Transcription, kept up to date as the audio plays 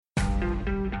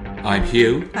I'm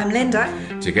Hugh. I'm Linda.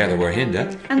 Together we're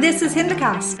Hinda. And this is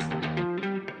Hindacast.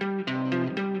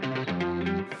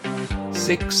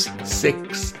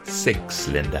 666,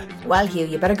 Linda. Well, Hugh,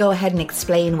 you better go ahead and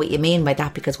explain what you mean by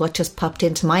that, because what just popped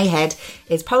into my head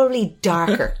is probably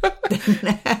darker.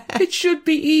 It should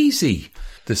be easy.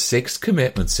 The 6th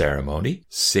commitment ceremony,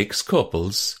 6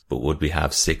 couples, but would we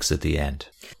have 6 at the end?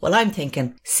 Well, I'm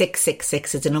thinking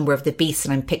 666 is the number of the beast,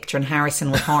 and I'm picturing Harrison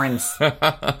with horns.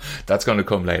 That's going to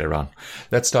come later on.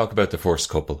 Let's talk about the first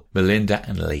couple, Melinda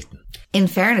and Leighton. In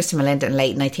fairness to Melinda and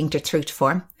Leighton, I think they're true to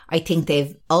form. I think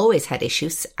they've always had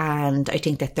issues, and I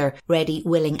think that they're ready,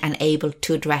 willing and able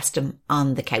to address them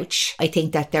on the couch. I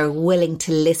think that they're willing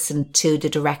to listen to the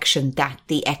direction that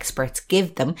the experts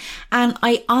give them, and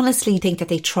I honestly think that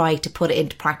they try to put it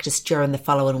into practice during the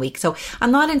following week. So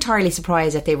I'm not entirely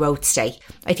surprised that they wrote stay.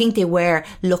 I think they were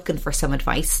looking for some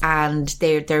advice, and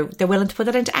they're willing to put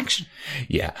it into action.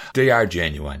 Yeah, they are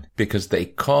genuine, because they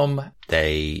come,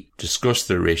 they discuss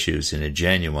their issues in a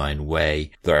genuine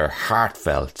way. They're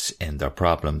heartfelt in their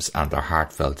problems, and they're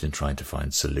heartfelt in trying to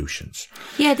find solutions.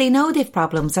 Yeah, they know they've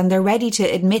problems, and they're ready to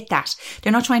admit that.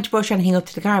 They're not trying to brush anything up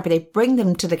to the car, but they bring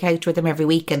them to the couch with them every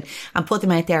week and put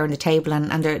them out there on the table,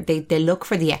 and they look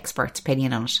for the expert's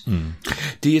opinion on it.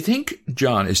 Do you think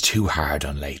John is too hard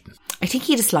on Leighton? I think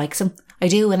he dislikes him. I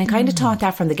do, and I kind of thought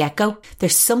that from the get-go.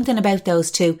 There's something about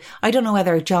those two. I don't know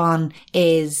whether John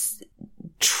is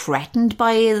threatened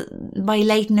by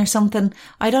Leighton or something.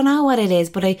 I don't know what it is,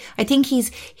 but I think I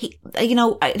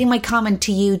think my comment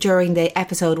to you during the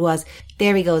episode was,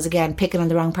 there he goes again, picking on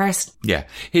the wrong person. Yeah.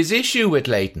 His issue with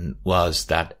Leighton was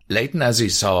that Leighton, as he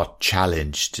saw,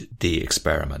 challenged the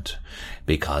experiment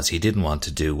because he didn't want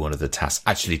to do one of the tasks,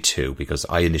 actually 2, because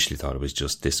I initially thought it was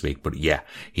just this week, but yeah,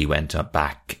 he went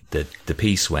back, the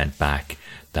piece went back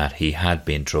that he had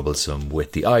been troublesome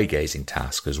with the eye-gazing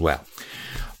task as well.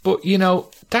 But,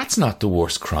 that's not the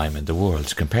worst crime in the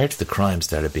world compared to the crimes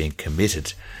that are being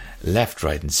committed left,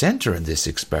 right and centre in this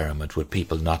experiment, with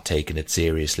people not taking it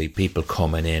seriously, people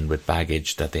coming in with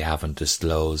baggage that they haven't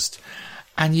disclosed.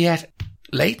 And yet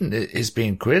Leighton is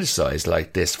being criticised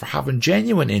like this for having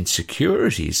genuine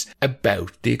insecurities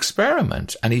about the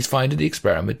experiment, and he's finding the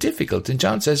experiment difficult. And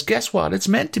John says, guess what? It's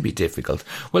meant to be difficult.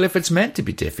 Well, if it's meant to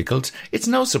be difficult, it's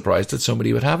no surprise that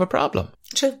somebody would have a problem.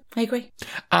 True, I agree.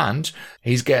 And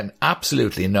he's getting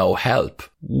absolutely no help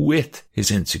with his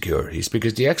insecurities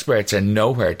because the experts are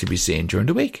nowhere to be seen during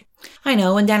the week. I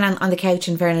know, and then on the couch,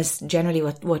 in fairness, generally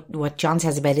what John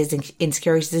says about his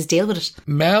insecurities is deal with it.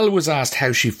 Mel was asked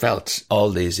how she felt all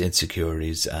these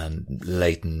insecurities, and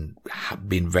Leighton had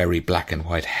been very black and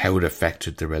white how it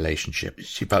affected the relationship.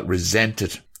 She felt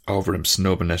resented over him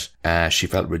snubbing it. She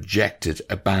felt rejected,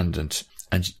 abandoned.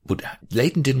 But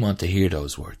Leighton didn't want to hear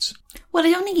those words. Well,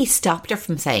 I don't think he stopped her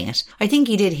from saying it. I think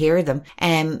he did hear them.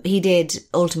 He did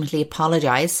ultimately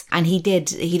apologise, and he did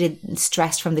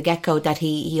stress from the get-go that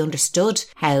he understood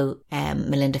how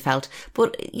Melinda felt.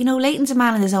 But, Leighton's a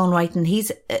man in his own right, and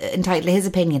he's entitled to his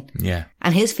opinion. Yeah.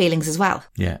 And his feelings as well.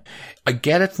 Yeah. I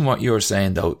get it from what you're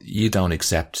saying, though. You don't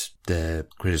accept the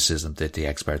criticism that the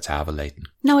experts have of Leighton.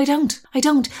 No, I don't. I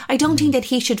don't think that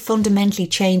he should fundamentally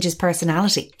change his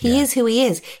personality. He is who he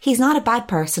is. He's not a bad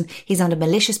person. He's not a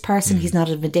malicious person. He's not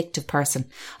a vindictive person.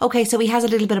 Okay, so he has a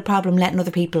little bit of problem letting other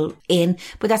people in,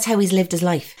 but that's how he's lived his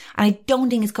life. And I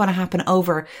don't think it's going to happen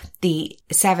over the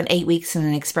 7-8 weeks in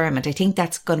an experiment. I think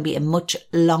that's going to be a much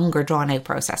longer drawn out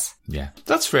process. Yeah,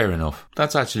 that's fair enough.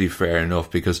 That's actually fair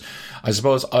enough, because I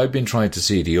suppose I've been trying to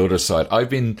see the other side.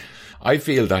 I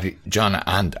feel that John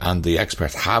and the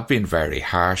experts have been very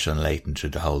harsh on Leighton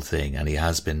through the whole thing, and he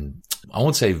has been, I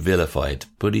won't say vilified,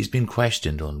 but he's been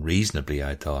questioned unreasonably,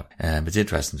 I thought. It's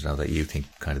interesting to know that you think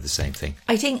kind of the same thing.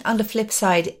 I think on the flip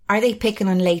side, are they picking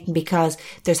on Leighton because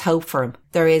there's hope for him?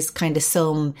 There is kind of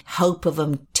some hope of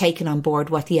him taking on board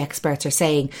what the experts are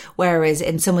saying, whereas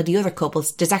in some of the other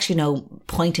couples, there's actually no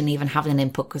point in even having an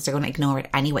input because they're going to ignore it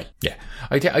anyway. Yeah,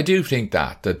 I do think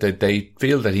that they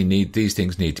feel that these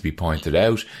things need to be pointed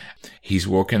out. He's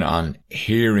working on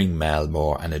hearing Mel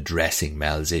more and addressing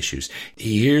Mel's issues.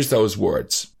 He hears those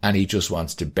words and he just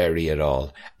wants to bury it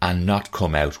all and not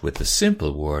come out with the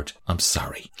simple word, I'm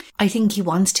sorry. I think he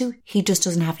wants to. He just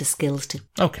doesn't have the skills to.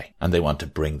 Okay. And they want to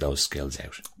bring those skills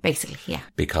out. Basically, yeah.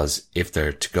 Because if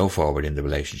they're to go forward in the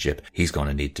relationship, he's going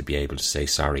to need to be able to say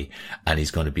sorry, and he's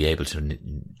going to be able to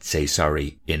say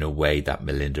sorry in a way that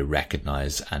Melinda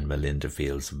recognises and Melinda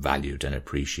feels valued and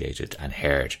appreciated and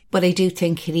heard. But I do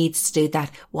think he needs to do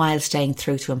that while staying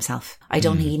true to himself. I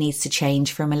don't think he needs to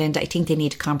change for Melinda. I think they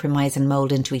need to compromise and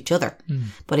mould into to each other.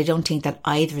 But I don't think that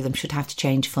either of them should have to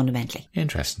change fundamentally.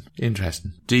 Interesting.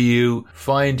 Do you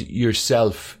find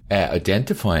yourself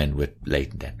identifying with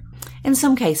Leighton then? In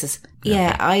some cases,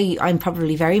 yeah, I'm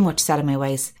probably very much set in my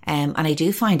ways, and I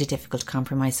do find it difficult to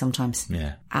compromise sometimes.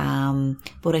 Yeah.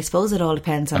 But I suppose it all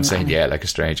depends on... I'm saying like a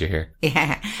stranger here.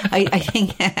 Yeah, I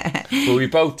think... Well, we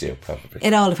both do, probably.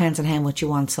 It all depends on how much you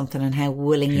want something and how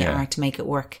willing you are to make it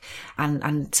work.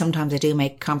 And sometimes I do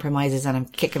make compromises and I'm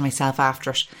kicking myself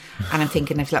after it. And I'm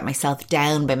thinking I've let myself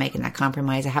down by making that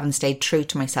compromise. I haven't stayed true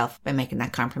to myself by making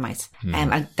that compromise.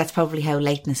 And that's probably how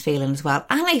Leighton is feeling as well.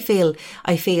 And I feel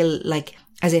like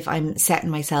as if I'm setting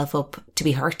myself up to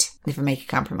be hurt if I make a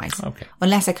compromise. Okay.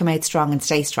 Unless I come out strong and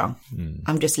stay strong.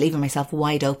 I'm just leaving myself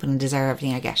wide open and deserve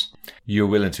everything I get. You're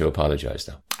willing to apologise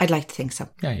though? I'd like to think so.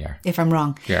 Yeah, you are. If I'm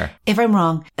wrong. Yeah. If I'm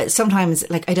wrong, sometimes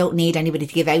I don't need anybody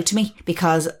to give out to me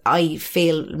because I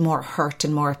feel more hurt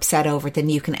and more upset over it than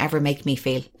you can ever make me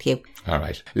feel, Hugh. All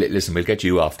right. Listen, we'll get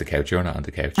you off the couch. You're not on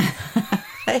the couch.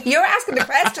 You're asking the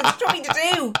questions. What do you want me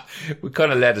to do? We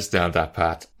kind of led us down that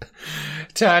path.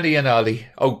 Tanny and Ollie.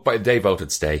 But they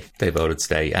voted stay.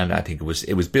 And I think it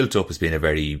was built up as being a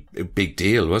very big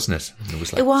deal, wasn't it? It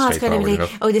was kind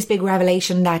of this big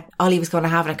revelation that Ollie was going to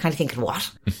have. And I'm kind of thinking, what?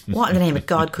 What in the name of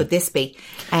God could this be?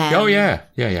 Yeah.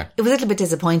 It was a little bit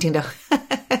disappointing though.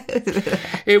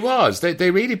 It was.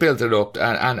 They really built it up.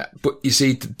 But you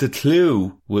see, the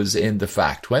clue was in the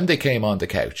fact when they came on the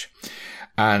couch.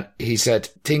 And he said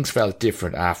things felt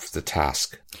different after the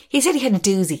task. He said he had a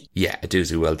doozy. Yeah, a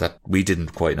doozy. Well, that we didn't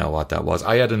quite know what that was.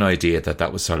 I had an idea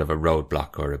that was sort of a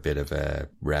roadblock or a bit of a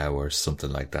row or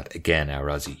something like that. Again, our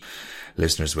Aussie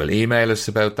listeners will email us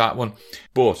about that one.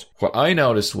 But what I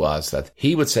noticed was that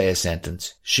he would say a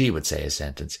sentence, she would say a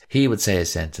sentence, he would say a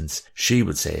sentence, she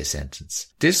would say a sentence.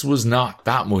 This was not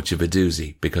that much of a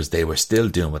doozy because they were still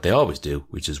doing what they always do,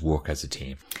 which is work as a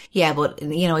team. Yeah, but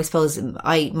I suppose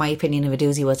my opinion of a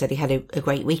doozy was that he had a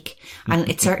great week. And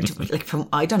it's certain,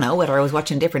 I don't know whether I was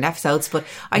watching different episodes, but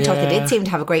I thought they did seem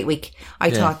to have a great week. I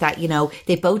thought that,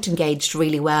 they both engaged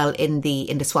really well in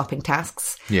the swapping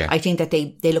tasks. Yeah. I think that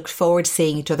they looked forward to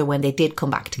seeing each other when they did come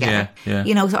back together. Yeah.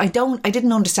 So I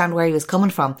didn't understand where he was coming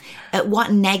from.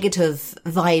 What negative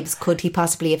vibes could he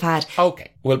possibly have had? Okay.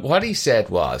 Well, what he said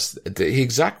was, the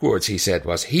exact words he said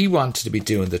was, he wanted to be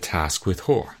doing the task with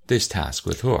her, this task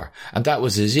with her. And that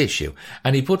was his issue.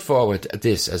 And he put forward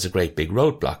this as a great big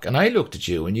roadblock. And I looked at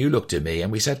you and you looked at me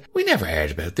and we said, we never heard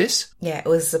about this. Yeah, it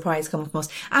was a surprise coming from us.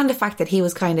 And the fact that he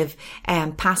was kind of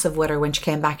passive with her when she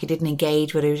came back. He didn't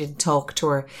engage with her, he didn't talk to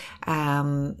her,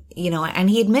 and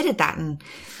he admitted that. And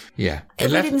yeah, we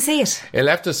didn't see it. It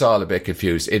left us all a bit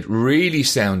confused. It really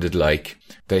sounded like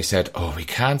they said, we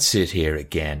can't sit here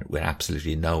again with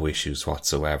absolutely no issues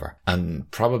whatsoever.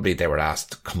 And probably they were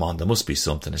asked, come on, there must be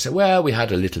something. I said, well, we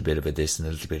had a little bit of a this and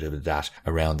a little bit of a that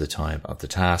around the time of the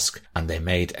task. And they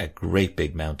made a great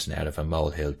big mountain out of a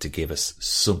molehill to give us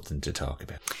something to talk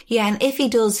about. Yeah, and if he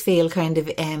does feel kind of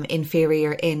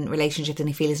inferior in relationships and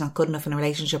he feels he's not good enough in a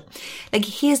relationship,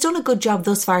 he has done a good job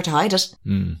thus far to hide it.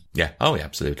 Yeah. Oh, yeah,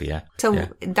 absolutely, yeah. So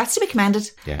that's to be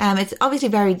commended. Yeah. It's obviously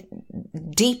very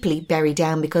deeply buried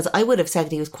down because I would have said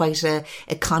that he was quite a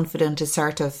confident,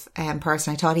 assertive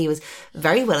person. I thought he was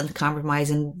very willing to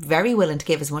compromise and very willing to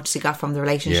give as much as he got from the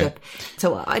relationship. Yeah.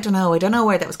 So I don't know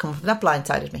where that was coming from. That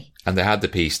blindsided me. And they had the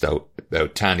piece though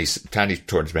about Tanny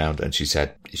turned around and she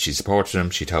said she supported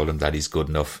him. She told him that he's good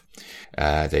enough.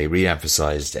 They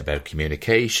re-emphasised about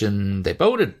communication. They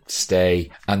voted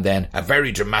stay. And then a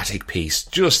very dramatic piece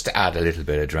just to add a little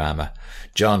bit of drama.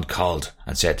 John called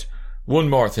and said, one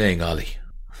more thing, Ollie.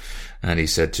 And he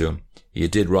said to him, you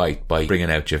did right by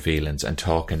bringing out your feelings and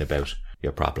talking about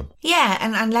your problem. Yeah,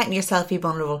 and letting yourself be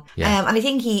vulnerable. Yeah. And I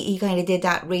think he kind of did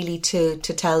that really to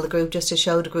tell the group, just to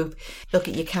show the group, look,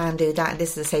 you can do that and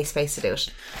this is a safe space to do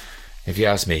it. If you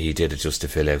ask me, he did it just to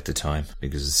fill out the time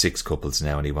because there's 6 couples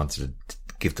now and he wanted to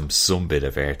give them some bit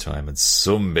of airtime and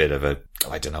some bit of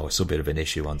an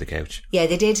issue on the couch. Yeah,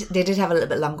 they did have a little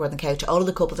bit longer on the couch. All of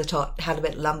the couples I thought had a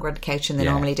bit longer on the couch than they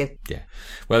normally do. Yeah.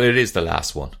 Well, it is the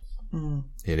last one.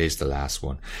 It is the last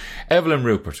one. Evelyn and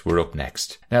Rupert were up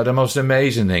next. Now, the most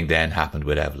amazing thing then happened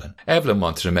with Evelyn. Evelyn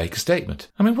wanted to make a statement.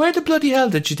 I mean, where the bloody hell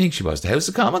did she think she was? The House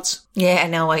of Commons? Yeah,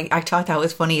 no, I thought that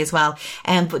was funny as well.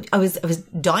 But I was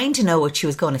dying to know what she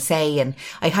was going to say, and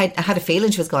I had a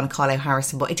feeling she was going to call out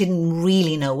Harrison, but I didn't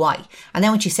really know why. And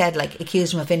then when she said,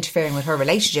 accused him of interfering with her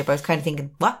relationship, I was kind of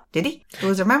thinking, what? Did he? It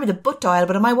was, remember the butt dial,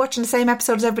 but am I watching the same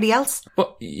episode as everybody else?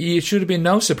 Well, it should have been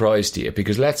no surprise to you,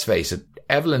 because let's face it,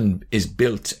 Evelyn is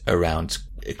built around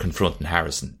confronting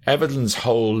Harrison. Evelyn's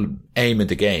whole aim in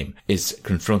the game is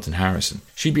confronting Harrison.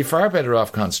 She'd be far better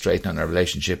off concentrating on her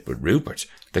relationship with Rupert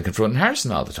than confronting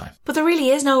Harrison all the time. But there really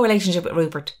is no relationship with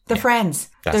Rupert. They're friends.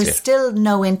 There's still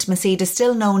no intimacy. There's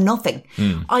still no nothing.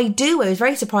 I was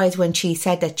very surprised when she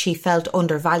said that she felt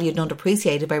undervalued and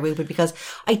underappreciated by Rupert, because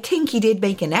I think he did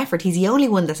make an effort. He's the only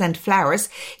one that sent flowers.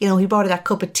 You know, he brought her that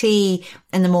cup of tea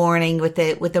in the morning with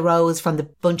the rose from the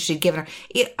bunch she'd given her.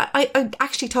 I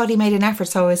actually thought he made an effort,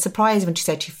 so I was surprised when she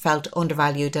said she felt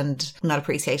undervalued and not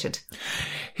appreciated.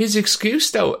 His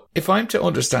excuse, though, if I'm to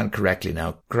understand correctly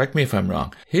now, correct me if I'm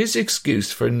wrong, his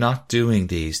excuse for not doing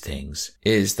these things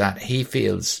is that he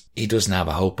feels he doesn't have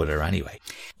a hope with her anyway.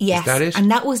 Yes, is that it? And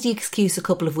that was the excuse a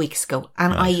couple of weeks ago.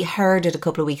 And I heard it a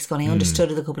couple of weeks ago and I understood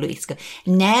it a couple of weeks ago.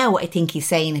 Now I think he's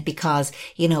saying it because,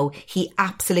 you know, he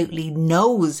absolutely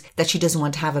knows that she doesn't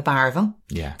want to have a bar of him.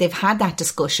 Yeah. They've had that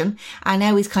discussion and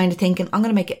now he's kind of thinking, I'm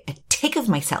going to make a tick of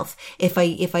myself if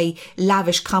I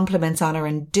lavish compliments on her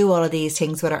and do all of these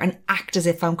things with her and act as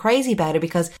if I'm crazy about her,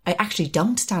 because I actually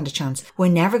don't stand a chance. We're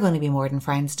never going to be more than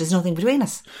friends. There's nothing between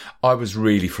us. I was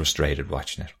really frustrated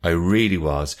watching it. I really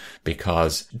was,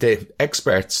 because the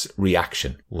experts'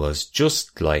 reaction was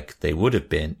just like they would have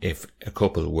been if a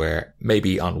couple were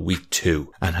maybe on week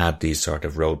 2 and had these sort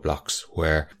of roadblocks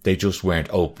where they just weren't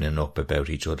opening up about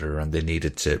each other and they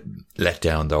needed to let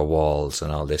down their walls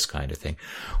and all this kind of thing.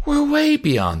 We're way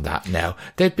beyond that now.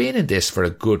 They've been in this for a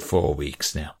good 4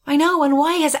 weeks now. I know, and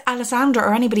why has Alessandra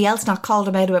or anybody else not called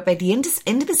him out about the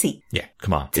intimacy? Yeah,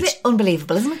 come on. It's a bit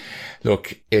unbelievable, isn't it?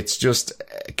 Look, it's just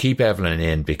keep Evelyn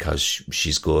in because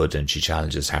she's good and she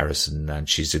challenges Harrison and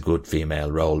she's a good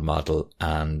female role model,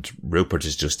 and Rupert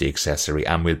is just the accessory,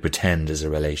 and we'll pretend there's a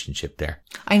relationship there.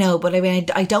 I know, but I mean,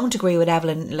 I don't agree with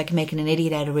Evelyn like making an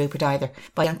idiot out of Rupert either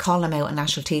by calling him out on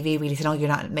national TV, really saying, oh, you're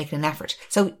not making an effort.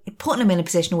 So putting him in a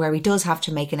position where he does have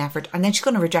to make an effort, and then she's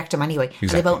going to reject him anyway. Exactly.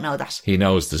 And they both know that. He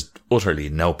knows there's utterly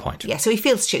no point. Yeah, so he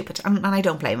feels stupid, and I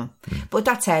don't blame him. But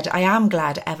that said, I am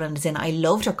glad Evelyn is in. I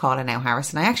loved her calling out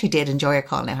Harrison. I actually did enjoy her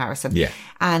calling out Harrison. Yeah.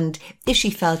 And if she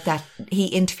felt that he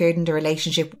interfered in the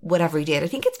relationship, whatever he did, I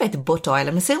think it's about the butt oil.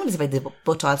 I'm assuming it's about the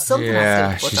butt oil. Something has to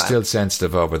do with the butt oil. She's still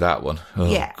sensitive over that one. Oh,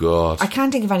 yeah. God. I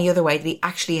can't think of any other way that he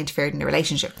actually interfered in the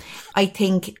relationship. I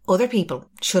think other people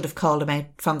should have called him out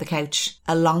from the couch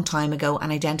a long time ago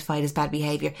and identified his bad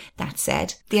behaviour. That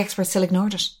said, the experts still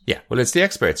ignored it. Yeah, well, it's the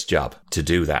experts' job to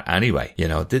do that anyway. You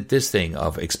know, this thing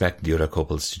of expecting the other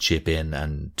couples to chip in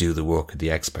and do the work of the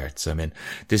experts. I mean,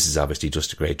 this is obviously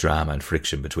just a great drama and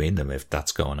friction between them if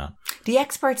that's going on. The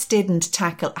experts didn't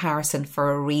tackle Harrison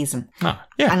for a reason. Ah,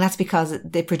 yeah. And that's because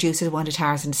the producers wanted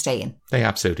Harrison to stay in. They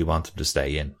absolutely want him to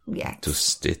stay in. Yeah.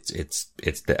 Just, it's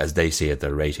as they see it,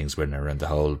 their ratings winner around the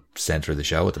whole centre of the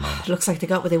show at the moment. It looks like they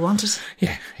got what they wanted.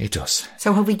 Yeah, it does.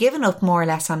 So have we given up more or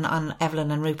less on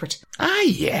Evelyn and Rupert? Ah,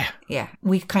 yeah. Yeah,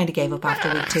 we kind of gave up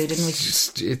after week 2, didn't we?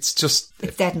 It's just...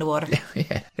 It's dead in the water.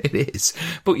 Yeah, it is.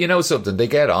 But you know something, they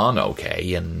get on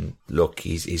okay, and look,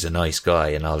 he's a nice guy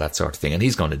and all that sort of thing, and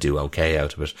he's going to do okay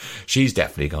out of it. She's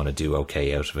definitely going to do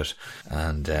okay out of it,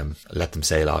 and let them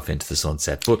sail off into the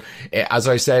sunset. But as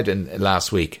I said in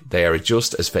last week, they are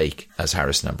just as fake as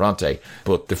Harrison and Bronte,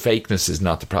 but the fakeness is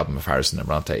not the problem of Harrison and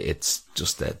Bronte. It's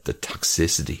just the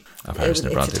toxicity of Harrison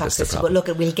and Bronte. It's a toxicity, but look,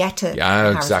 we'll get to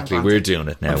Harrison exactly. We're doing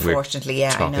it now. Unfortunately,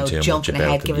 I know, jumping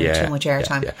ahead, giving them too much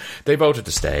airtime. Yeah. They voted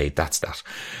to stay. That's that.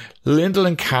 Lyndall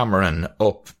and Cameron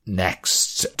up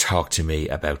next. Talk to me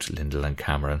about Lyndall and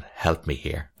Cameron. Help me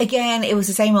here. Again, it was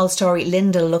the same old story.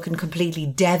 Lyndall looking completely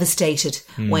devastated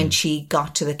when she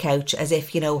got to the couch, as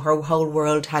if, you know, her whole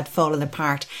world had fallen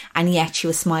apart, and yet she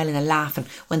was smiling and laughing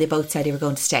when they both said they were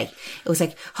going to stay. It was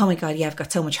like, oh my God, yeah, I've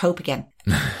got so much hope again.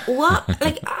 What?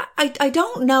 Like, I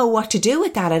don't know what to do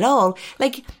with that at all.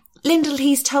 Like, Lyndall,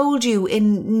 he's told you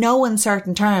in no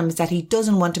uncertain terms that he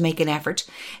doesn't want to make an effort,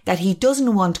 that he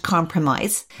doesn't want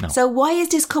compromise. No. So why is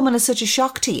this coming as such a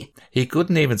shock to you? He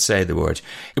couldn't even say the word.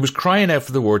 It was crying out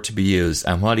for the word to be used,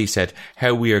 and what he said,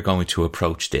 how we are going to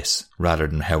approach this rather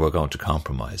than how we're going to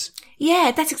compromise.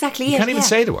 Yeah, that's exactly it. He can't even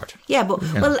say the word. Yeah, but,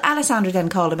 well, Alessandra then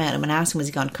called him out and asked him, was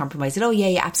he going to compromise? He said, oh,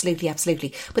 yeah, absolutely,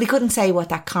 absolutely. But he couldn't say what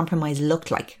that compromise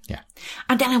looked like. Yeah.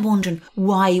 And then I'm wondering,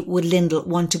 why would Lyndall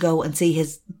want to go and see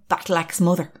his battle-axe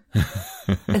mother?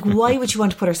 Like, why would she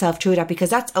want to put herself through that?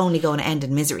 Because that's only going to end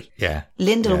in misery. Yeah.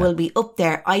 Lyndall will be up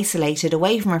there, isolated,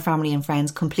 away from her family and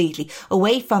friends completely,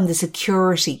 away from the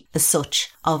security as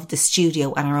such of the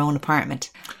studio and her own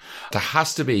apartment. There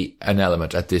has to be an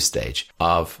element at this stage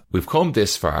of, we've come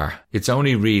this far. It's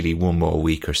only really one more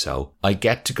week or so. I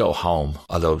get to go home,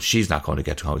 although she's not going to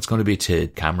get to home. It's going to be to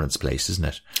Cameron's place, isn't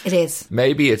it? It is.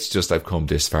 Maybe it's just, I've come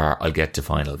this far. I'll get to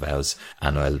final vows,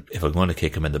 and if I'm going to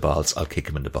kick him in the balls, I'll kick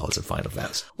him in the balls at final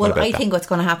vows. Well, I think what's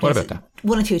going to happen is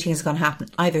one of two things is going to happen.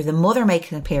 Either the mother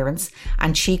makes an appearance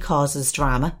and she causes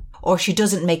drama, or she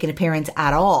doesn't make an appearance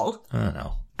at all. I don't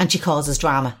know. And she causes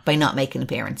drama by not making an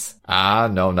appearance.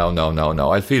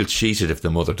 No. I feel cheated if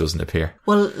the mother doesn't appear.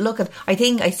 Well, look,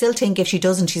 I still think if she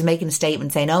doesn't, she's making a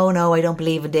statement saying, oh no, I don't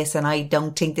believe in this and I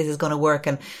don't think this is going to work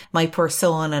and my poor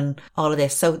son and all of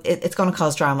this. So it's going to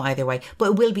cause drama either way. But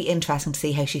it will be interesting to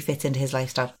see how she fits into his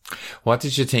lifestyle. What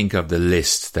did you think of the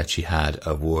list that she had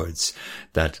of words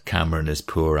that Cameron is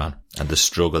poor on? And the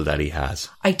struggle that he has.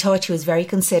 I thought she was very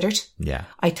considered. Yeah.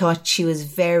 I thought she was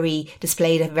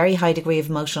displayed a very high degree of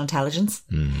emotional intelligence.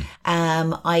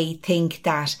 I think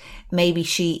that maybe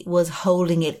she was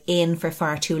holding it in for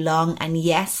far too long. And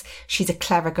yes, she's a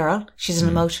clever girl. She's an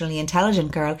emotionally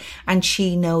intelligent girl. And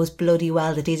she knows bloody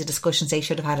well that these are discussions they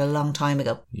should have had a long time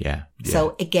ago. Yeah.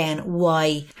 So again,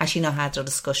 why has she not had those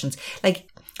discussions? Like,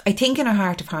 I think in her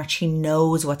heart of hearts, she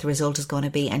knows what the result is going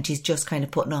to be and she's just kind of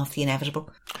putting off the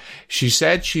inevitable. She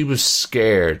said she was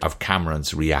scared of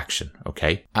Cameron's reaction,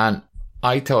 okay? And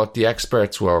I thought the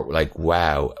experts were like,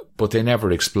 wow, but they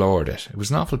never explored it. It was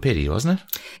an awful pity, wasn't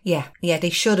it? Yeah, they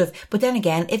should have. But then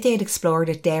again, if they had explored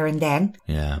it there and then,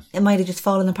 it might have just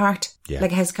fallen apart. Yeah.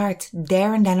 Like a house of cards,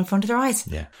 there and then in front of their eyes.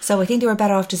 Yeah. So I think they were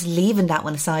better off just leaving that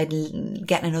one aside and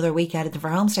getting another week out of them for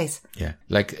homestays. Yeah.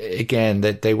 Like, again,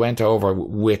 they went over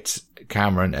with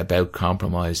Cameron about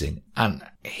compromising, and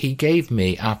he gave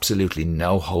me absolutely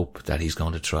no hope that he's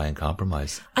going to try and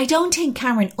compromise. I don't think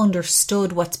Cameron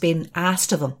understood what's been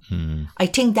asked of him. I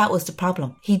think that was the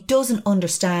problem. He doesn't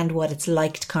understand what it's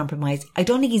like to compromise. I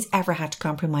don't think he's ever had to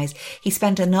compromise. He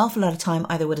spent an awful lot of time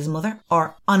either with his mother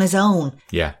or on his own.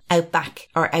 Yeah. Out back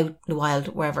or out in the wild,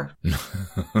 wherever.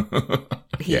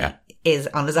 He is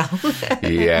on his own.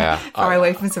 Yeah. Far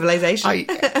away from civilization.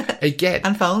 Again.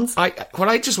 And phones. What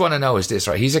I just want to know is this,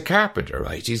 right? He's a carpenter,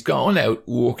 right? He's going out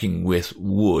working with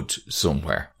wood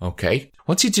somewhere, okay?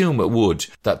 What's he doing with wood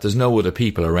that there's no other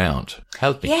people around?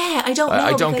 Help me. Yeah, I don't know.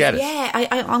 I don't get it. Yeah,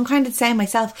 I'm kind of saying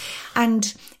myself.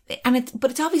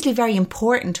 But it's obviously very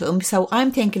important to him. So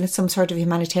I'm thinking it's some sort of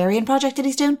humanitarian project that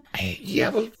he's doing. Yeah,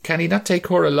 well, can he not take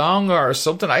her along or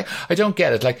something? I don't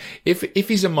get it. Like, if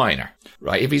he's a miner,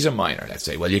 right? If he's a miner, let's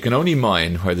say, well, you can only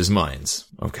mine where there's mines.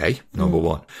 Okay. Number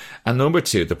one. And number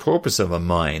two, the purpose of a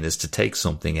mine is to take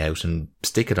something out and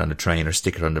stick it on a train or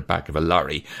stick it on the back of a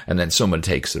lorry and then someone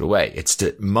takes it away. It's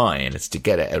to mine. It's to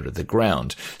get it out of the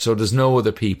ground. So there's no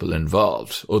other people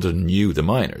involved other than you, the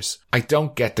miners. I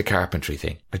don't get the carpentry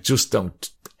thing. I just don't.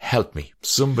 Help me.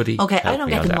 Somebody Okay, help I don't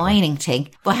me get on the that mining one. thing.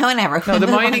 But however. No, the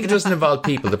mining doesn't involve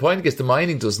people. The point is the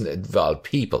mining doesn't involve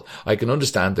people. I can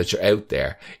understand that you're out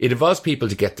there. It involves people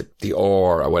to get the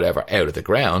ore or whatever out of the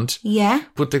ground. Yeah.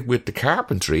 But with the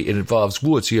carpentry, it involves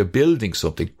wood. So you're building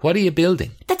something. What are you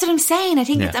building? That's what I'm saying. I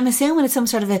think I'm assuming it's some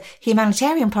sort of a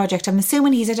humanitarian project. I'm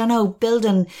assuming he's, I don't know,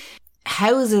 building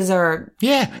houses or...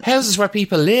 Yeah, houses where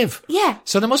people live. Yeah.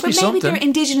 So there must be maybe something. Maybe they're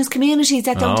indigenous communities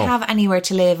that don't have anywhere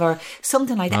to live or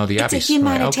something like that. Oh, the it's Abbeys. a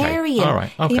humanitarian,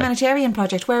 Right, okay. humanitarian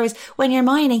project. Whereas when you're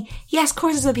mining, yes, of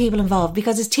course there's other people involved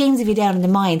because there's teams of you down in the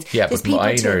mines. Yeah, there's but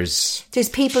miners... There's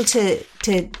people to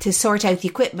sort out the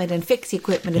equipment and fix the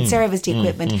equipment and service the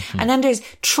equipment. And then there's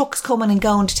trucks coming and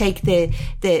going to take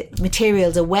the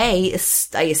materials away,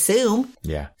 I assume.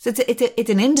 Yeah. So it's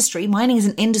an industry. Mining is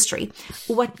an industry.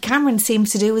 What Cameron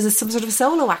seems to do is some sort of a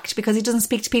solo act because he doesn't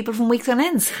speak to people from weeks on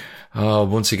ends. Oh,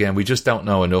 once again, we just don't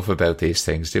know enough about these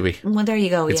things, do we? Well, there you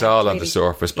go. It's all on the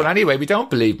surface. But anyway, we don't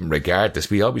believe him regardless.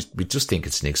 We just think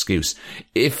it's an excuse.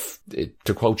 If,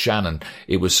 to quote Shannon,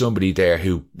 it was somebody there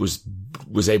who was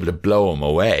able to blow him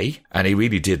away and he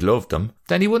really did love them,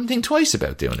 then he wouldn't think twice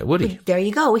about doing it, would he? There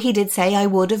you go. He did say, I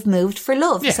would have moved for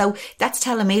love. Yeah. So that's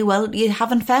telling me, well, you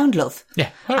haven't found love. Yeah.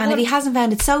 And if he hasn't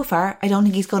found it so far, I don't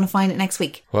think he's going to find it next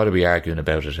week. What are we arguing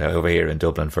about it over here in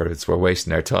Dublin for? We're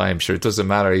wasting our time. Sure, it doesn't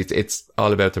matter. It's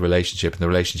all about the relationship and the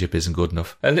relationship isn't good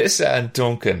enough. Alyssa and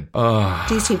Duncan. Oh.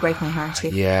 These two break my heart too.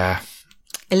 Yeah.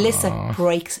 Alyssa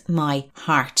breaks my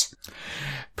heart.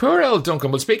 Poor old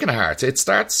Duncan. Well, speaking of hearts,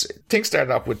 things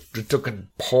started off with Duncan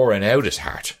pouring out his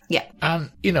heart. Yeah. And,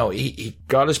 he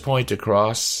got his point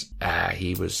across.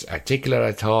 He was articulate,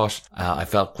 I thought. I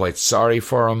felt quite sorry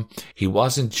for him. He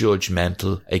wasn't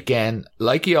judgmental. Again,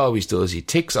 like he always does, he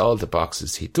ticks all the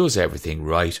boxes. He does everything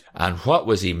right. And what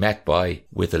was he met by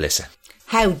with Alyssa?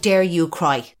 how dare you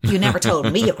cry? You never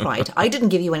told me you cried. I didn't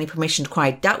give you any permission to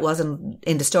cry. That wasn't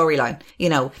in the storyline, you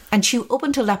know. And she, up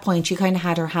until that point, she kind of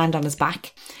had her hand on his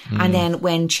back. And then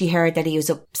when she heard that he was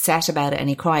upset about it and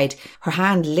he cried, her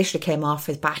hand literally came off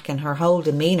his back and her whole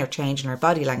demeanour changed and her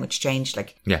body language changed.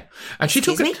 Like, yeah. And she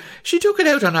took it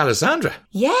out on Alessandra.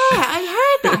 Yeah,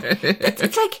 I heard that.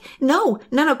 It's like, no,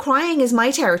 crying is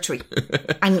my territory.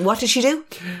 And what did she do?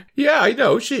 Yeah, I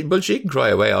know. She can cry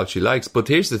away all she likes. But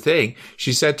here's the thing.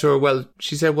 She said to her, well,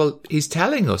 he's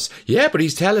telling us. Yeah, but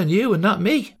he's telling you and not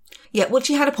me. Yeah, well,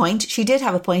 she had a point. She did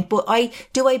have a point. But I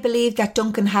believe that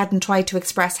Duncan hadn't tried to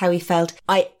express how he felt.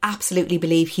 I absolutely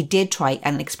believe he did try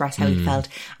and express how he felt.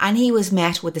 And he was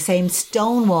met with the same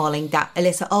stonewalling that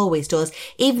Alyssa always does,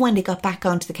 even when they got back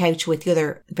onto the couch with the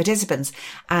other participants.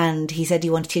 And he said, do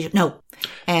you want a t-shirt? No.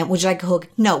 Would you like a hug?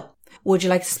 No. Would you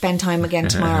like to spend time again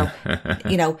tomorrow?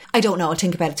 You know, I don't know. I'll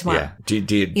think about it tomorrow. Yeah.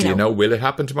 Do you know, will it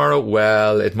happen tomorrow?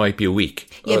 Well, it might be a week.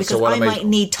 Yeah, because I might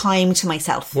need time to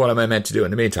myself. What am I meant to do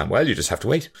in the meantime? Well, you just have to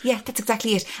wait. Yeah, that's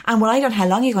exactly it. And well, I don't know how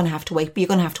long you're going to have to wait, but you're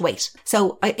going to have to wait.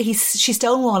 So she's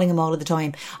stonewalling him all of the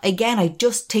time. Again, I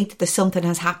just think that there's something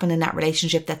has happened in that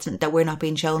relationship that we're not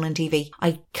being shown on TV.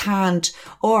 I can't,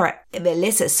 or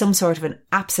Alyssa's some sort of an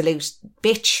absolute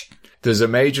bitch. There's a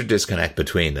major disconnect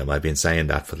between them. I've been saying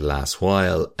that for the last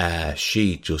while.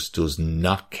 She just does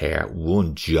not care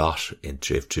one jot,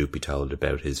 if truth be told,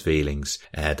 about his feelings.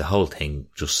 The whole thing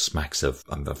just smacks of,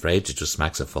 I'm afraid it just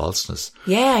smacks of falseness.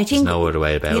 Yeah, I think. There's no other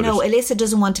way about it. You know, Alyssa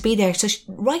doesn't want to be there. So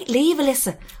leave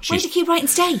Alyssa. Why do you keep writing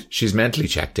stay? She's mentally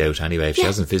checked out anyway. If she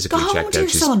hasn't physically checked out,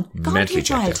 she's mentally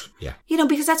checked out. Yeah. You know,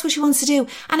 because that's what she wants to do.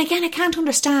 And again, I can't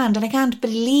understand and I can't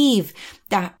believe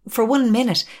that for 1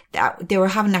 minute that they were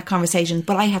having that conversation,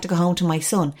 but I had to go home to my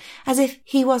son, as if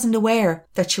he wasn't aware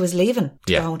that she was leaving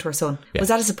to go home to her son. Yeah. Was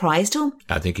that a surprise to him?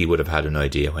 I think he would have had an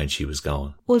idea when she was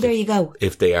going. Well, there you go.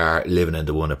 If they are living in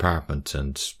the one apartment,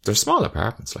 and they're small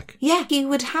apartments, like. Yeah, he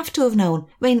would have to have known.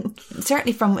 I mean,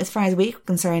 certainly from as far as we were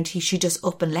concerned, she just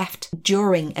up and left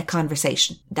during a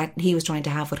conversation that he was trying to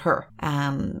have with her.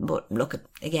 But look,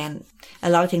 again, a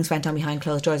lot of things went on behind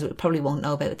closed doors. We probably won't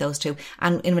know about those two.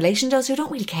 And in relation to those two,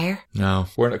 don't really care. No,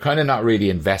 we're kind of not really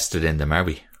invested in them, are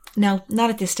we? No, not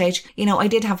at this stage. You know, I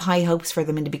did have high hopes for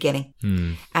them in the beginning.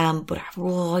 But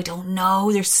I don't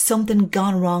know. There's something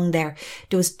gone wrong there.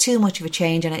 There was too much of a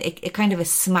change, and it kind of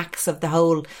smacks of the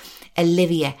whole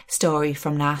Olivia story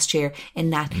from last year,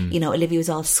 in that, you know, Olivia was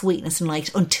all sweetness and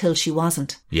light until she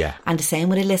wasn't. Yeah. And the same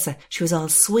with Alyssa. She was all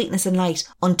sweetness and light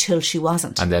until she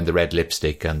wasn't. And then the red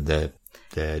lipstick and the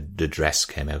dress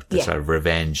came out. The sort of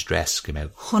revenge dress came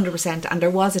out. 100%. And there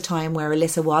was a time where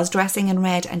Alyssa was dressing in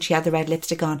red and she had the red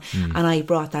lipstick on. And I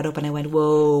brought that up and I went,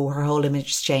 whoa, her whole image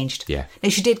has changed. Yeah. Now,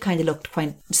 she did kind of look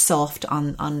quite soft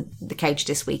on the couch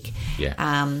this week. Yeah.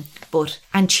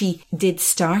 And she did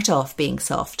start off being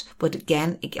soft. But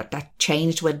again, that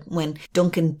changed when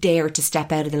Duncan dared to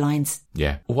step out of the lines.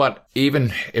 Yeah.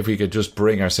 Even if we could just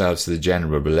bring ourselves to the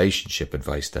general relationship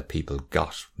advice that people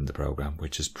got from the programme,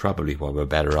 which is probably what we're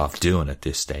better off doing at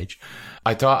this stage.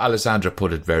 I thought Alessandra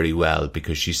put it very well,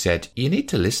 because she said, you need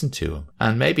to listen to him.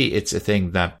 And maybe it's a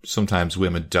thing that sometimes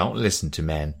women don't listen to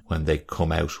men when they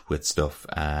come out with stuff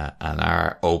and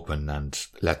are open and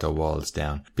let their walls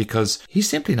down, because he's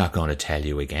simply not going to tell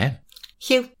you again.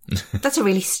 Hugh, that's a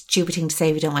really stupid thing to say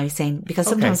if you don't mind me saying, because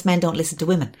sometimes men don't listen to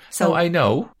women. So I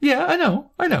know. Yeah, I know.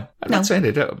 I'm not saying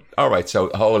it. All right, so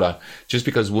hold on. Just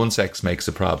because one sex makes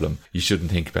a problem, you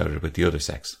shouldn't think about it with the other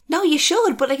sex. No, you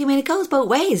should, but it goes both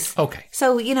ways. Okay.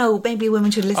 So, maybe women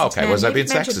should listen to men. Okay, was I being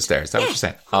sexist there? Is that what you're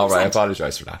saying? 100%. All right, I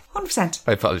apologise for that. 100%.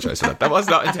 I apologise for that. That was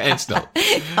not intentional.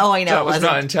 Oh, I know. That was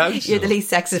not intentional. You're the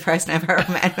least sexist person I've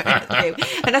ever met.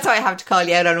 And that's why I have to call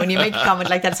you out on when you make a comment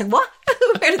like that. It's like, what?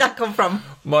 Where did that come from?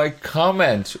 My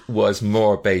comment was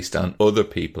more based on other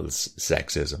people's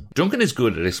sexism. Duncan is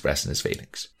good at expressing his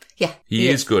feelings. Yeah. He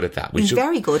is good at that. He's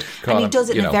very good. And he does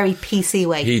it in a very PC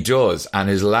way. He does. And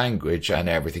his language and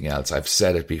everything else, I've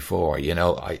said it before,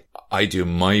 I do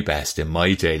my best in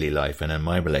my daily life and in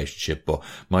my relationship, but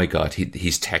my God,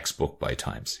 he's textbook by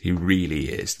times. He really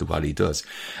is what he does.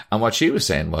 And what she was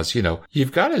saying was,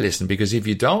 you've got to listen, because if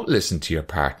you don't listen to your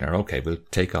partner, okay, we'll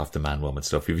take off the man-woman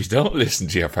stuff. If you don't listen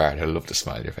to your partner, I love to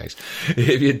smile on your face.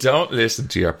 If you don't listen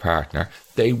to your partner,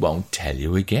 they won't tell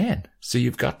you again. So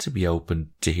you've got to be open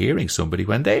to hearing somebody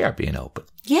when they are being open.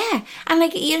 Yeah. And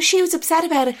like, you know, she was upset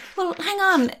about it. Well, hang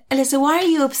on, Alyssa, why are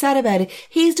you upset about it?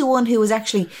 He's the one who was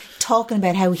actually talking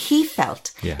about how he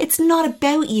felt. Yeah. It's not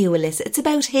about you, Alyssa. It's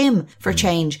about him for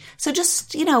change. So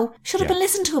just, you know, shut up and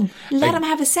listen to him. Let him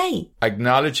have a say.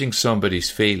 Acknowledging somebody's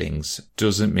feelings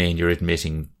doesn't mean you're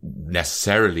admitting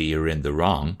necessarily you're in the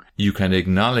wrong. You can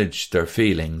acknowledge their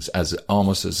feelings as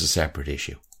almost as a separate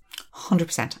issue.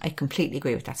 100%. I completely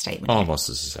agree with that statement. Almost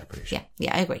as a separate issue.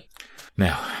 Yeah, I agree.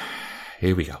 Now,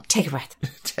 here we go. Take a breath.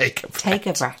 Take a breath. Take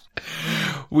a breath.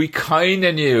 We kind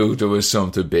of knew there was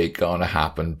something big going to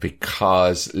happen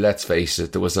because, let's face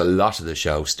it, there was a lot of the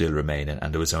show still remaining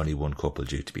and there was only one couple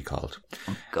due to be called.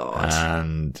 Oh, God.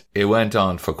 And it went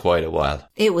on for quite a while.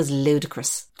 It was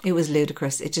ludicrous. It was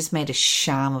ludicrous. It just made a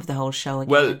sham of the whole show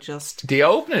again. Well, the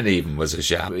opening even was a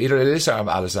sham. Either Alyssa or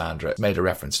Alessandra made a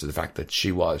reference to the fact that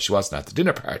she wasn't at the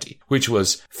dinner party, which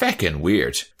was feckin'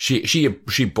 weird.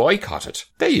 She boycotted.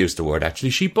 They used the word actually.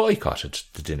 She boycotted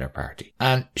the dinner party.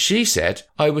 And she said,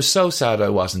 I was so sad I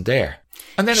wasn't there.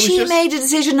 And then she made a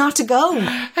decision not to go.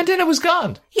 And then it was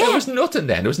gone. Yeah. There was nothing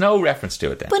then. There was no reference to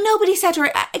it then. But nobody said to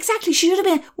her, exactly, she should have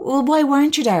been, well, why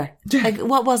weren't you there? Like,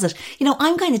 what was it? You know,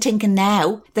 I'm kind of thinking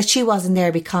now that she wasn't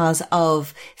there because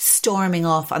of storming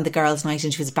off on the girls' night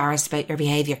and she was embarrassed about her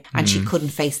behaviour and she couldn't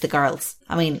face the girls.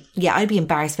 I mean, yeah, I'd be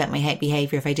embarrassed about my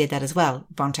behaviour if I did that as well,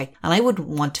 Bronte. And I wouldn't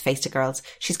want to face the girls.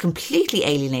 She's completely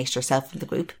alienated herself from the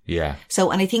group. Yeah.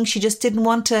 So, and I think she just didn't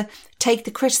want to take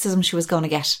the criticism she was going to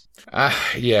get.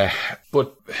 Yeah,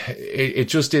 but it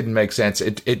just didn't make sense.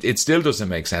 It still doesn't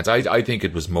make sense. I think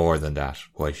it was more than that,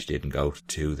 why she didn't go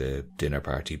to the dinner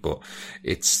party, but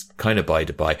it's kind of by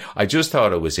the by. I just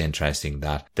thought it was interesting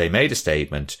that they made a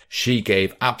statement, she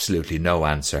gave absolutely no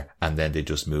answer, and then they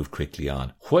just moved quickly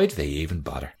on. Why do they even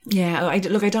bother? Yeah, I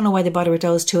don't know why they bother with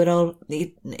those two at all,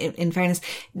 in fairness.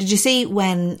 Did you see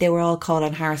when they were all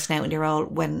calling Harrison out and they were all,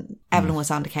 when Evelyn was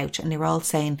on the couch and they were all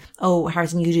saying, oh,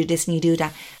 Harrison, you do this and you do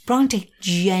that. Bronte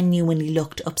genuinely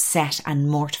looked upset and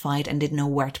mortified and didn't know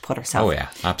where to put herself. Oh yeah,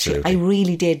 absolutely. I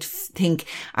really did think,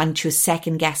 and she was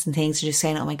second guessing things and just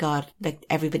saying, oh my God, like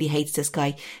everybody hates this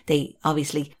guy. They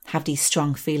obviously have these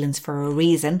strong feelings for a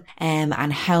reason. And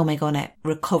how am I going to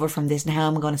recover from this and how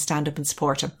am I going to stand up and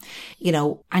support him? You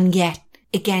know, and yet,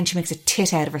 again, she makes a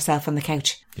tit out of herself on the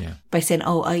couch. Yeah. By saying,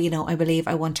 oh, I believe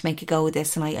I want to make a go of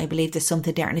this and I believe there's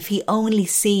something there. And if he only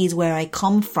sees where I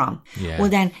come from, well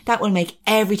then that will make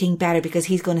everything better because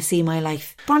he's going to see my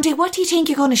life. Bronte, what do you think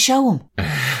you're going to show him?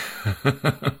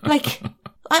 Like,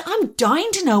 I'm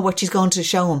dying to know what she's going to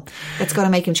show him that's going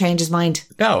to make him change his mind.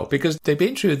 No, because they've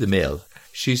been through the mill.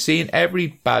 She's seen every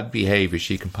bad behaviour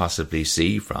she can possibly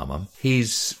see from him.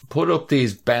 He's put up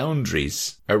these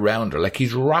boundaries around her, like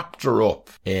he's wrapped her up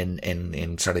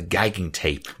in sort of gagging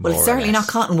tape. Well, it's certainly not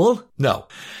cotton wool. No.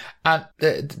 And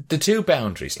the two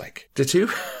boundaries, like, the two...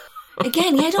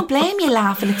 Again, yeah, I don't blame you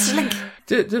laughing. It's like...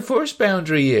 The first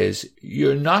boundary is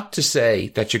you're not to say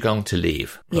that you're going to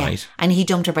leave, right? Yeah, and he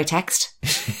dumped her by text.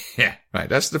 Yeah, right.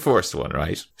 That's the first one,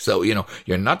 right? So, you know,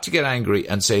 you're not to get angry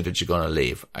and say that you're going to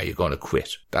leave. Are you going to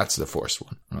quit? That's the first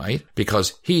one, right?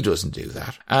 Because he doesn't do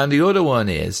that. And the other one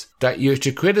is that you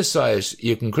can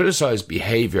criticize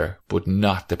behaviour, but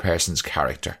not the person's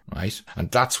character, right?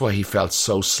 And that's why he felt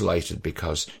so slighted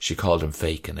because she called him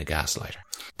fake and a gaslighter.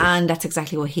 And that's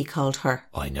exactly what he called her.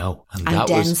 I know. And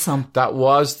that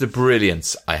was the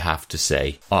brilliance, I have to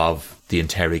say, of the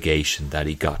interrogation that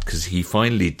he got, because he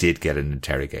finally did get an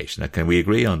interrogation. Now, can we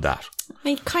agree on that?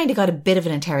 He kind of got a bit of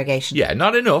an interrogation. Yeah,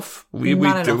 not enough.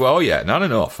 Not enough. Oh yeah, not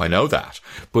enough. I know that.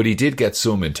 But he did get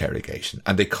some interrogation.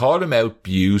 And they called him out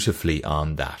beautifully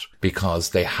on that because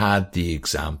they had the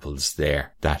examples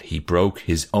there that he broke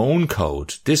his own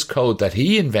code, this code that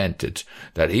he invented,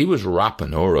 that he was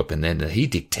wrapping her up and then that he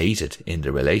dictated in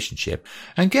the relationship.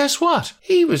 And guess what?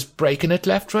 He was breaking it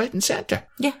left, right and centre.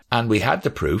 Yeah. And we had the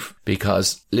proof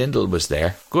because Lyndall was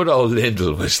there. Good old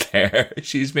Lyndall was there.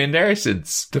 She's been there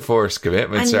since the first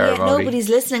commitment ceremony. And yet nobody's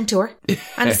listening to her.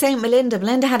 And the same with Melinda.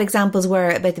 Melinda had examples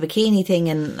where about the bikini thing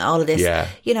and all of this. Yeah.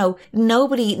 You know,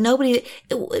 nobody,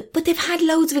 but they've had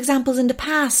loads of examples in the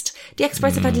past. The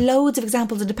experts have had loads of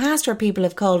examples in the past where people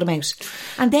have called him out.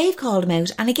 And they've called him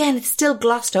out. And again, it's still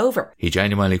glossed over. He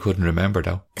genuinely couldn't remember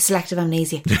though. Selective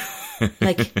amnesia.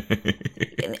 Like,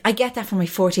 I get that from my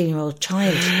 14-year-old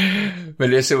child.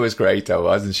 Melissa was great though,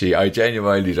 wasn't she? I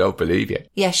genuinely don't believe you.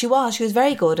 Yeah, she was. She was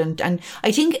very good. And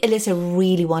I think Alyssa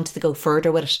really wanted to go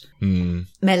further with it.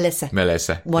 Melissa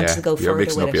wanted to go further. You're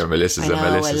mixing up your Melissas and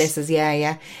Melissas.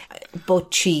 Yeah.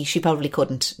 But she probably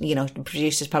couldn't. You know, the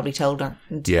producers probably told her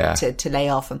to lay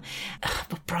off him.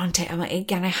 But Bronte,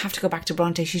 again, I have to go back to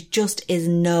Bronte. She just she's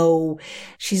no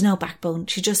backbone.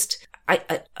 She just...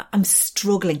 I'm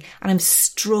struggling, and I'm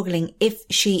struggling if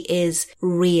she is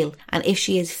real and if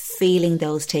she is feeling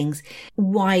those things.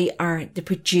 Why are the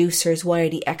producers, why are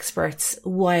the experts,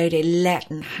 why are they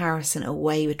letting Harrison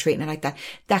away with treating her like that?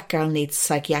 That girl needs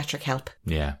psychiatric help.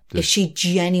 Yeah. If she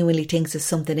genuinely thinks there's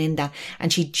something in that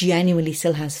and she genuinely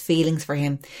still has feelings for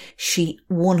him, she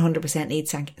 100%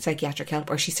 needs psychiatric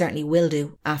help, or she certainly will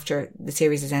do after the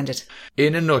series has ended.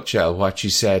 In a nutshell, what she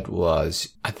said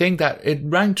was, I think that it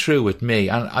rang true with me,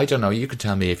 and I don't know, you could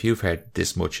tell me if you've heard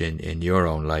this much in your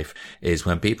own life, is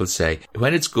when people say,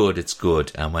 when it's good,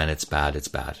 and when it's bad, it's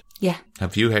bad. Yeah.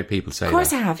 Have you heard people say that? Of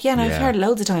course I have, yeah, and I've heard it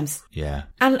loads of times. Yeah.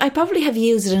 And I probably have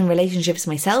used it in relationships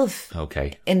myself.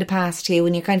 Okay. In the past too,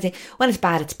 when you're kind of saying, when it's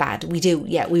bad, it's bad. We do,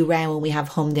 we row and we have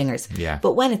humdingers. Yeah.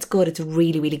 But when it's good, it's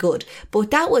really, really good.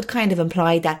 But that would kind of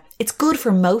imply that it's good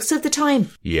for most of the time.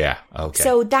 Yeah, okay.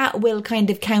 So that will kind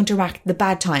of counteract the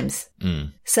bad times.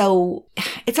 So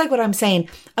it's like what I'm saying.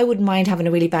 I wouldn't mind having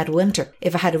a really bad winter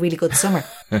if I had a really good summer.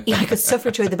 I could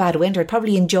suffer through the bad winter. I'd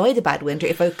probably enjoy the bad winter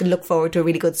if I could look forward to a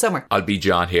really good summer. I'll be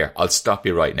John here. I'll stop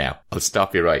you right now.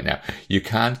 You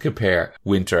can't compare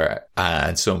winter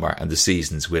and summer and the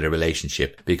seasons with a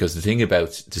relationship, because the thing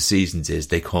about the seasons is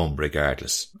they come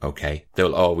regardless, okay?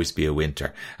 There'll always be a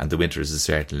winter, and the winter is a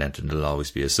certain length, and there'll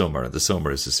always be a summer, and the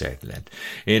summer is a certain length.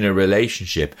 In a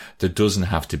relationship, there doesn't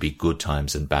have to be good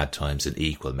times and bad times in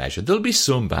equal measure. There'll be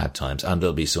some bad times and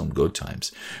there'll be some good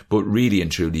times, but really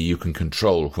and truly you can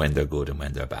control when they're good and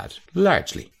when they're bad.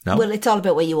 Largely. No? Well, it's all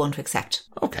about what you want to accept.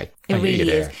 Okay. It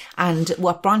really is. And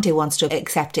what Bronte wants to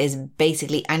accept is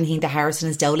basically anything that Harrison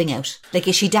is doling out. Like,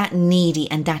 is she that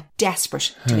needy and that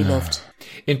desperate to be loved?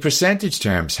 In percentage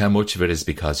terms, how much of it is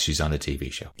because she's on a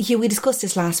TV show? Yeah, we discussed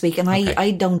this last week, and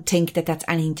I don't think that that's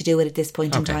anything to do with it at this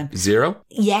point in time. Zero?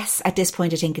 Yes, at this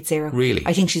point I think it's zero. Really?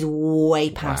 I think she's way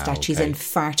past that. She's in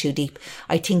far too deep.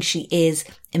 I think she is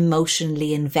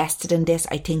emotionally invested in this.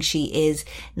 I think she is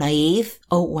naive.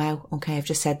 Oh, wow. Okay, I've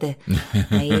just said the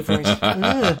naive word.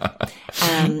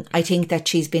 I think that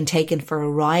she's been taken for a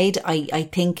ride. I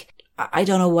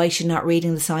don't know why she's not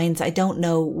reading the signs. I don't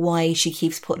know why she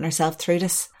keeps putting herself through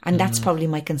this. And that's probably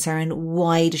my concern.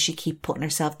 Why does she keep putting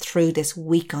herself through this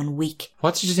week on week?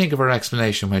 What did you think of her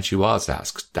explanation when she was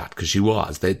asked that? Because she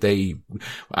was. They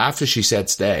after she said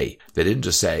stay, they didn't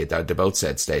just say that. They both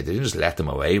said stay. They didn't just let them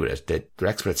away with it. The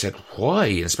expert said why,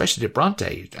 and especially to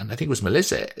Bronte, and I think it was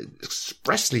Melissa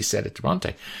expressly said it to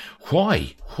Bronte.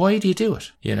 Why? Why do you do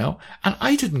it? You know? And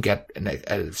I didn't get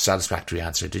a satisfactory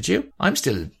answer, did you? I'm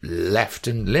still left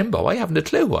in limbo. I haven't a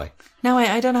clue why. No,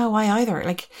 I don't know why either.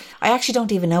 Like, I actually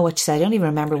don't even know what she said. I don't even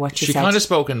remember what she said. She kind of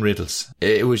spoke in riddles.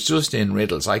 It was just in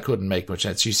riddles. I couldn't make much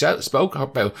sense. She spoke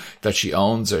about that she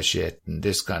owns her shit and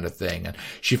this kind of thing. And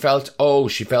she felt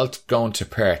going to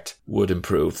Perth would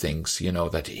improve things, you know,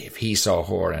 that if he saw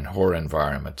her in her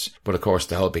environment. But of course,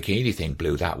 the whole bikini thing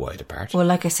blew that wide apart. Well,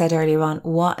 like I said earlier on,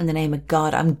 what in the name of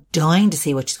God? I'm dying to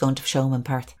see what she's going to show him in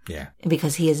Perth. Yeah.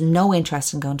 Because he has no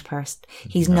interest in going to Perth.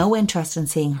 He's no interest in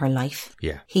seeing her life.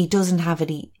 Yeah. He doesn't have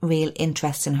any real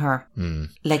interest in her.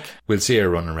 Like, we'll see her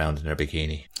running around in her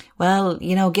bikini. Well,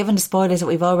 you know, given the spoilers that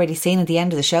we've already seen at the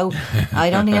end of the show, I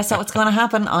don't think that's what's going to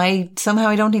happen. I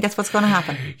don't think that's what's going to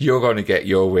happen. You're going to get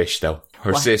your wish, though.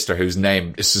 Her What? sister, whose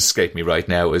name is escaped me right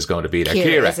now, is going to be there.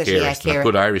 Kira, Kira.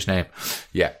 Good Irish name.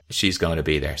 Yeah, she's going to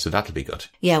be there, so that'll be good.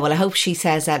 Yeah, well, I hope she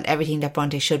says that everything that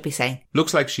Bronte should be saying.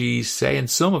 Looks like she's saying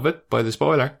some of it by the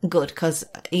spoiler. Good, because,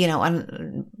 you know,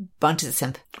 and Bronte's a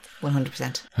simp.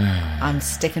 100%. I'm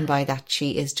sticking by that.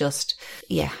 She is just,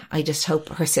 I just hope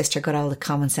her sister got all the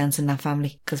common sense in that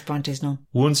family, because Bronte's none.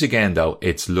 Once again, though,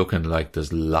 it's looking like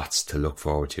there's lots to look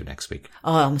forward to next week.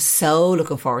 Oh, I'm so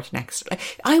looking forward to next.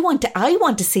 I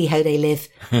want to see how they live.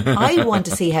 I want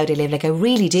to see how they live. Like, I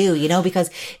really do, you know, because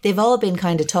they've all been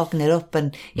kind of talking it up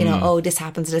and, you know, oh, this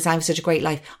happens, this, I have such a great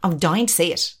life. I'm dying to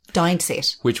see it.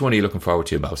 Which one are you looking forward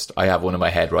to most? I have one in my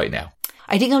head right now.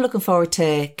 I think I'm looking forward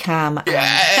to Cam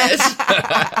and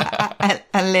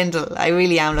Lyndall. I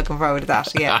really am looking forward to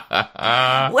that,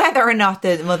 yeah. Whether or not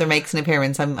the mother makes an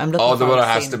appearance, I'm looking forward to the mother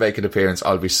has to make an appearance.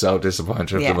 I'll be so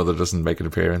disappointed if the mother doesn't make an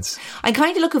appearance. I'm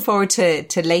kind of looking forward to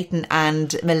Leighton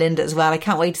and Melinda as well. I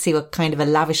can't wait to see what kind of a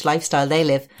lavish lifestyle they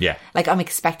live. Yeah. Like, I'm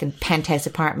expecting penthouse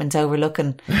apartments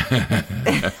overlooking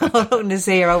the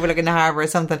sea or overlooking the harbour or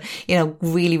something. You know,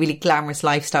 really, really glamorous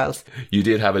lifestyles. You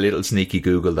did have a little sneaky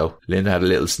Google, though. Linda had had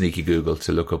a little sneaky Google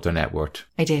to look up their net worth.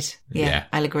 I did. Yeah, Yeah.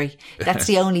 I'll agree. That's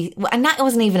the only, and that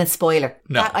wasn't even a spoiler.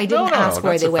 No. I didn't ask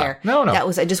where that's they a were. fact. No. That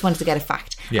was, I just wanted to get a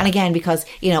fact. Yeah. And again, because,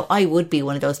 you know, I would be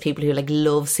one of those people who like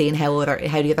love seeing how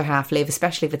the other half live,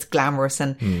 especially if it's glamorous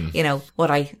and, you know,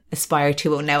 what I aspire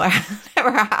to and never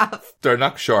have. They're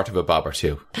not short of a bob or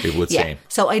two, it would Yeah. seem.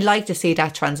 So I'd like to see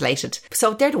that translated.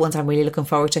 So they're the ones I'm really looking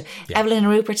forward to. Evelyn and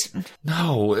Rupert,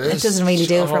 No. it doesn't really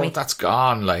do it for me. That's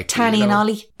gone. Like, Tanny you and know.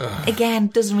 Ollie, again,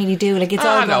 doesn't really do. Like, it's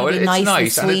all no, going to be it's nice and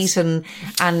nice, sweet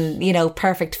and, you know,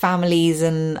 perfect families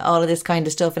and all of this kind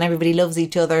of stuff, and everybody loves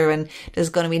each other, and there's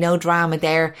going to be no drama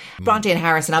there. Bronte and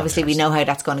Harrison, obviously we know how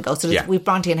that's going to go. So we've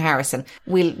Bronte and Harrison.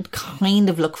 We'll kind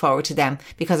of look forward to them,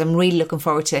 because I'm really looking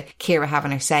forward to Ciara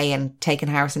having her say and taking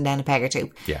Harrison down a peg or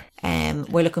two. Yeah.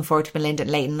 We're looking forward to Melinda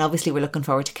and Leighton, and obviously we're looking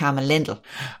forward to Cam and Lyndall.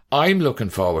 I'm looking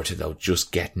forward to, though,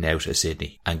 just getting out of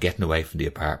Sydney and getting away from the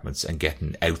apartments and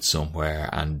getting out somewhere,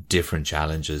 and different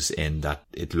challenges in that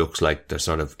it looks like they're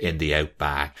sort of in the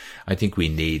outback. I think we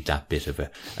need that bit of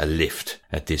a lift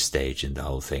at this stage in the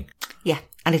whole thing. Yeah.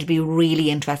 And it'll be really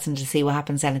interesting to see what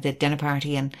happens then at the dinner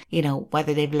party, and, you know,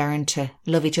 whether they've learned to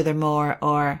love each other more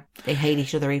or they hate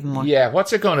each other even more. Yeah,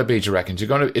 what's it going to be, do you reckon?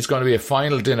 It's going to be a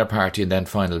final dinner party and then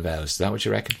final vows. Is that what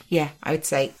you reckon? Yeah, I would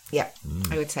say. Yeah,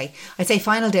 I would say. I'd say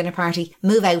final dinner party,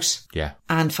 move out. Yeah.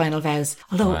 And final vows.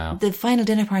 Although the final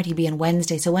dinner party will be on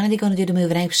Wednesday, so when are they going to do the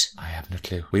moving out? I have no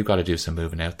clue. We've got to do some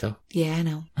moving out, though. Yeah, I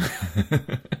know.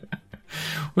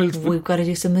 Well, We've got to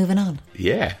do some moving on.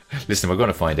 Yeah. Listen, we're going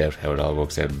to find out how it all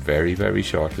works out very, very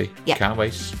shortly. Yeah. Can't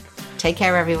wait. Take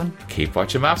care, everyone. Keep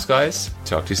watching maps, guys.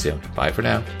 Talk to you soon. Bye for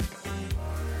now.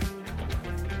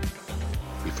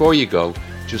 Before you go,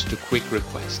 just a quick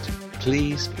request.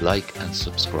 Please like and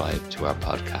subscribe to our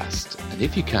podcast. And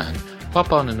if you can,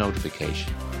 pop on a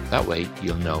notification. That way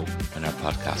you'll know when our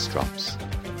podcast drops.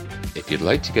 If you'd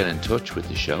like to get in touch with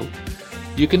the show,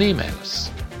 you can email us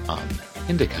on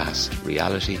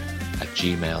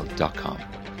indicastreality@gmail.com.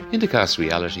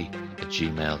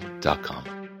 indicastreality@gmail.com.